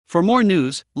For more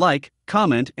news, like,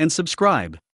 comment, and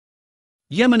subscribe.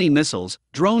 Yemeni missiles,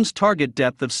 drones target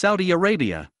depth of Saudi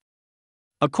Arabia.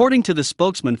 According to the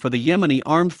spokesman for the Yemeni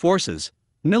Armed Forces,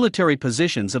 military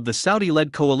positions of the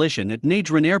Saudi-led coalition at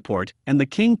Najran Airport and the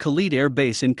King Khalid Air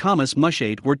Base in Khamis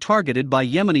Mushat were targeted by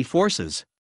Yemeni forces.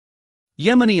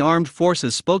 Yemeni Armed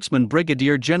Forces spokesman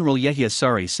Brigadier General Yahya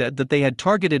Sari said that they had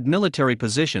targeted military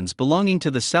positions belonging to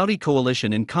the Saudi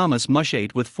coalition in Khamis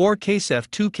Mushat with 4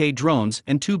 Kasef-2K drones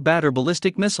and 2 Badr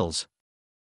ballistic missiles.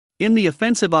 In the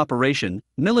offensive operation,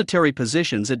 military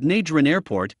positions at Najran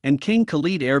Airport and King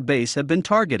Khalid Air Base have been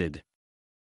targeted.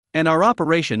 And our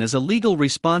operation is a legal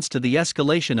response to the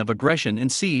escalation of aggression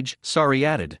and siege, Sari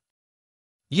added.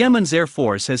 Yemen's Air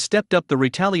Force has stepped up the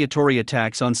retaliatory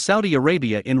attacks on Saudi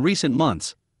Arabia in recent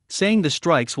months, saying the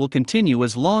strikes will continue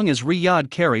as long as Riyadh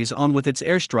carries on with its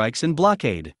airstrikes and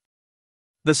blockade.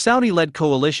 The Saudi-led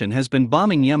coalition has been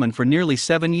bombing Yemen for nearly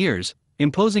 7 years,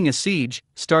 imposing a siege,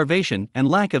 starvation, and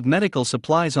lack of medical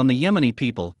supplies on the Yemeni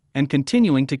people, and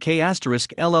continuing to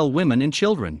kill women and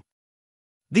children.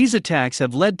 These attacks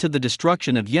have led to the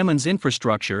destruction of Yemen's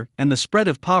infrastructure and the spread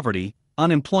of poverty,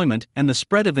 unemployment, and the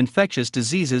spread of infectious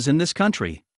diseases in this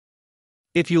country.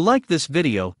 If you like this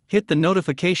video, hit the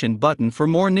notification button for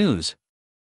more news.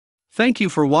 Thank you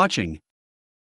for watching.